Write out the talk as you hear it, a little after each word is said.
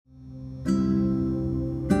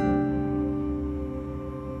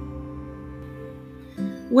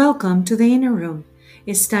Welcome to the Inner Room,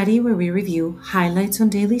 a study where we review highlights on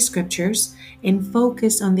daily scriptures and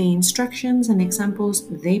focus on the instructions and examples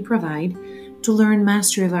they provide to learn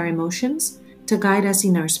mastery of our emotions, to guide us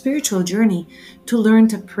in our spiritual journey, to learn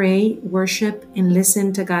to pray, worship, and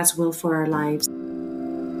listen to God's will for our lives.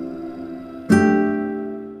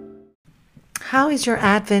 How is your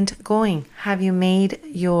Advent going? Have you made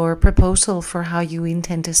your proposal for how you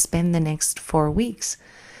intend to spend the next 4 weeks?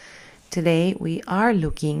 Today we are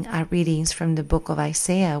looking at readings from the book of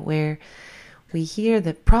Isaiah, where we hear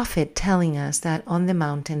the prophet telling us that on the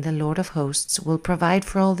mountain the Lord of hosts will provide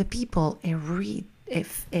for all the people a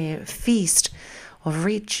feast of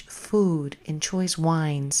rich food and choice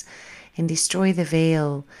wines, and destroy the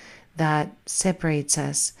veil that separates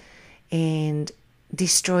us, and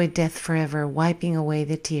destroy death forever, wiping away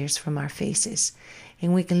the tears from our faces.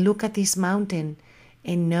 And we can look at this mountain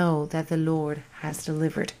and know that the Lord has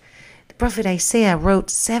delivered. The prophet Isaiah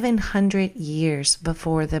wrote 700 years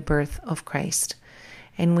before the birth of Christ,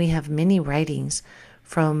 and we have many writings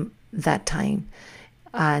from that time,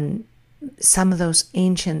 and some of those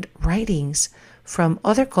ancient writings from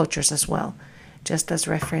other cultures as well. Just as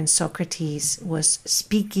reference, Socrates was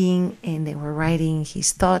speaking and they were writing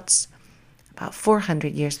his thoughts about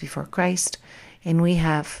 400 years before Christ, and we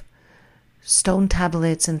have stone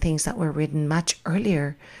tablets and things that were written much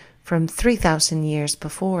earlier from 3,000 years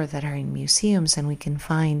before that are in museums and we can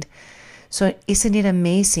find. So isn't it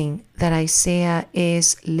amazing that Isaiah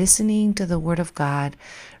is listening to the word of God,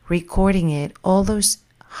 recording it all those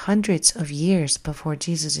hundreds of years before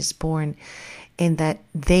Jesus is born, and that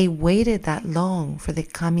they waited that long for the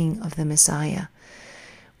coming of the Messiah?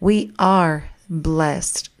 We are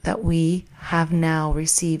blessed that we have now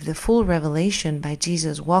received the full revelation by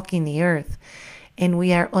Jesus walking the earth, and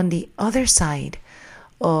we are on the other side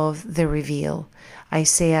of the reveal.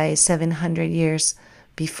 Isaiah is 700 years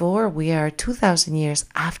before, we are 2,000 years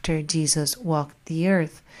after Jesus walked the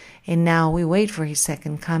earth, and now we wait for his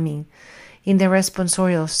second coming. In the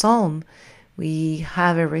responsorial psalm, we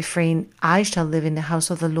have a refrain, I shall live in the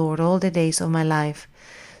house of the Lord all the days of my life.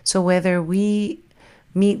 So whether we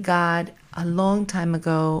meet God a long time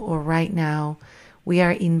ago or right now, we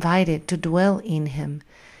are invited to dwell in him,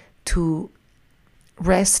 to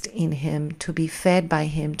rest in him, to be fed by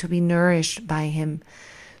him, to be nourished by him.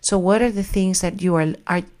 So what are the things that you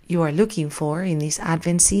are looking for in this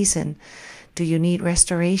Advent season? Do you need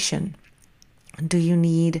restoration? Do you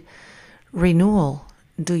need renewal?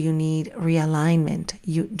 Do you need realignment?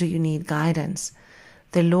 Do you need guidance?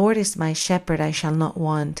 The Lord is my shepherd, I shall not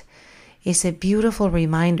want is a beautiful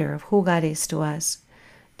reminder of who God is to us.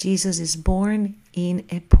 Jesus is born in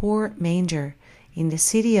a poor manger in the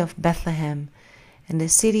city of Bethlehem, and the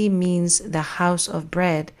city means the house of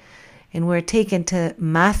bread. And we're taken to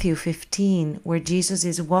Matthew 15, where Jesus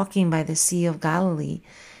is walking by the Sea of Galilee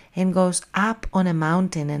and goes up on a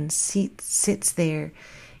mountain and sits there,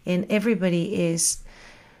 and everybody is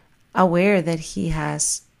aware that he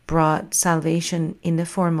has brought salvation in the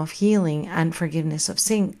form of healing and forgiveness of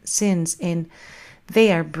sins, and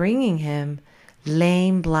they are bringing him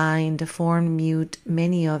lame, blind, deformed, mute,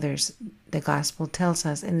 many others, the gospel tells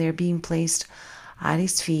us, and they're being placed at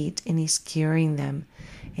his feet and he's curing them,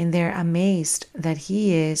 and they're amazed that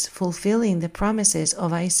he is fulfilling the promises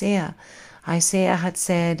of Isaiah. Isaiah had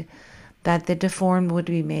said that the deformed would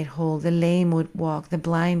be made whole, the lame would walk, the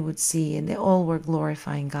blind would see, and they all were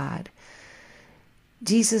glorifying God.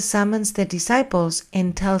 Jesus summons the disciples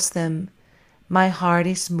and tells them, my heart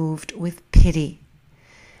is moved with pity.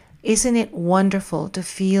 Isn't it wonderful to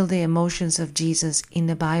feel the emotions of Jesus in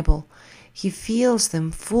the Bible? He feels them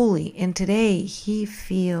fully, and today he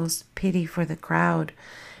feels pity for the crowd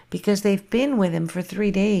because they've been with him for 3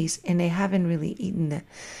 days and they haven't really eaten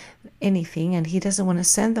anything, and he doesn't want to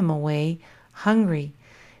send them away hungry.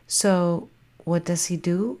 So what does he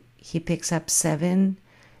do? He picks up 7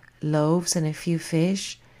 loaves and a few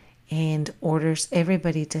fish and orders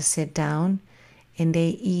everybody to sit down, and they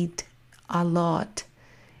eat a lot,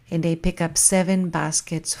 and they pick up 7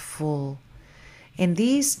 baskets full. And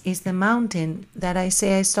this is the mountain that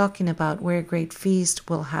Isaiah is talking about, where a great feast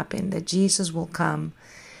will happen, that Jesus will come.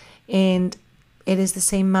 And it is the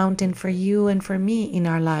same mountain for you and for me in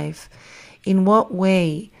our life. In what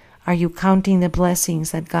way are you counting the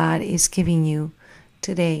blessings that God is giving you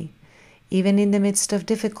today? Even in the midst of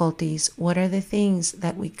difficulties, what are the things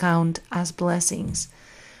that we count as blessings?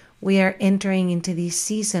 We are entering into this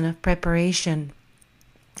season of preparation,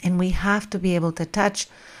 and we have to be able to touch,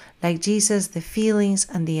 like Jesus, the feelings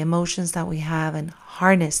and the emotions that we have and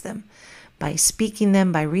harness them by speaking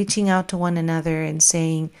them, by reaching out to one another and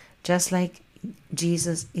saying, just like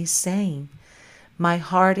Jesus is saying, My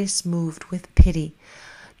heart is moved with pity.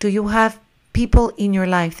 Do you have people in your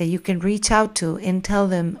life that you can reach out to and tell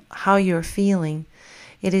them how you're feeling?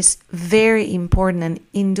 It is very important, and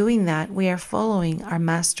in doing that, we are following our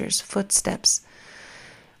Master's footsteps.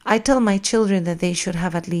 I tell my children that they should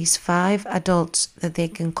have at least 5 adults that they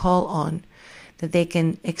can call on, that they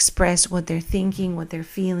can express what they're thinking, what they're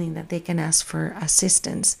feeling, that they can ask for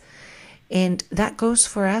assistance. And that goes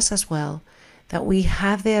for us as well, that we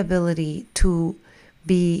have the ability to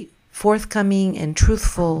be forthcoming and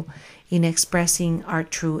truthful in expressing our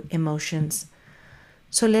true emotions.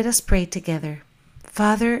 So let us pray together.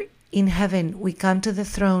 Father in heaven, we come to the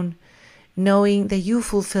throne knowing that you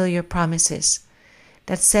fulfill your promises,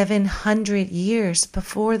 that 700 years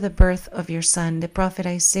before the birth of your Son, the prophet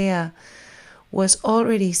Isaiah was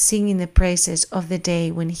already singing the praises of the day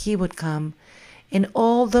when he would come. And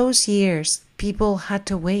all those years, people had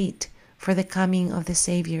to wait for the coming of the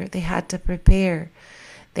Savior. They had to prepare.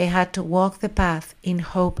 They had to walk the path in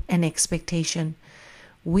hope and expectation.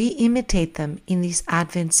 We imitate them in this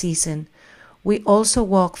Advent season. We also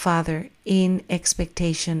walk, Father, in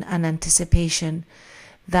expectation and anticipation,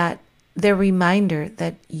 that the reminder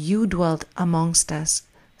that you dwelt amongst us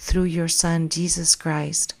through your Son, Jesus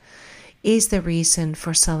Christ, is the reason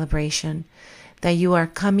for celebration, that you are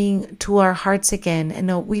coming to our hearts again,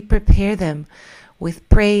 and we prepare them with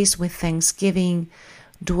praise, with thanksgiving,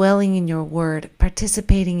 dwelling in your word,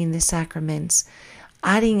 participating in the sacraments,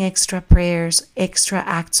 adding extra prayers, extra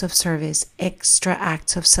acts of service, extra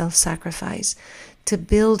acts of self-sacrifice, to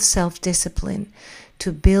build self-discipline,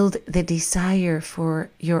 to build the desire for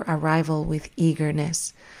your arrival with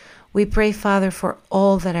eagerness. We pray, Father, for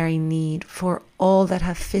all that are in need, for all that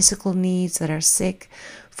have physical needs, that are sick,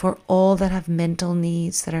 for all that have mental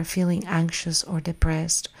needs, that are feeling anxious or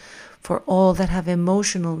depressed, for all that have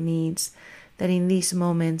emotional needs, that in these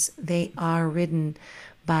moments they are ridden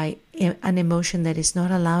by an emotion that is not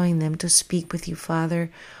allowing them to speak with you, Father,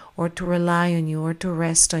 or to rely on you, or to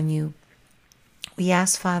rest on you. We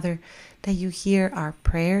ask, Father, that you hear our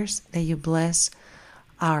prayers, that you bless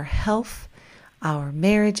our health, our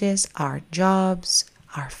marriages, our jobs,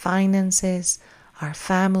 our finances, our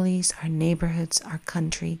families, our neighborhoods, our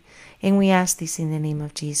country. And we ask this in the name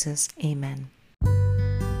of Jesus. Amen.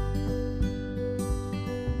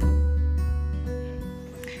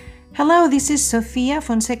 Hello, this is Sofia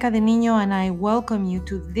Fonseca de Niño, and I welcome you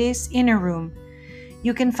to this Inner Room.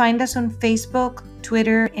 You can find us on Facebook,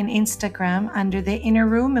 Twitter, and Instagram under the Inner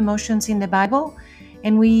Room, Emotions in the Bible,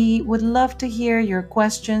 and we would love to hear your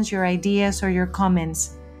questions, your ideas, or your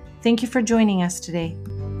comments. Thank you for joining us today.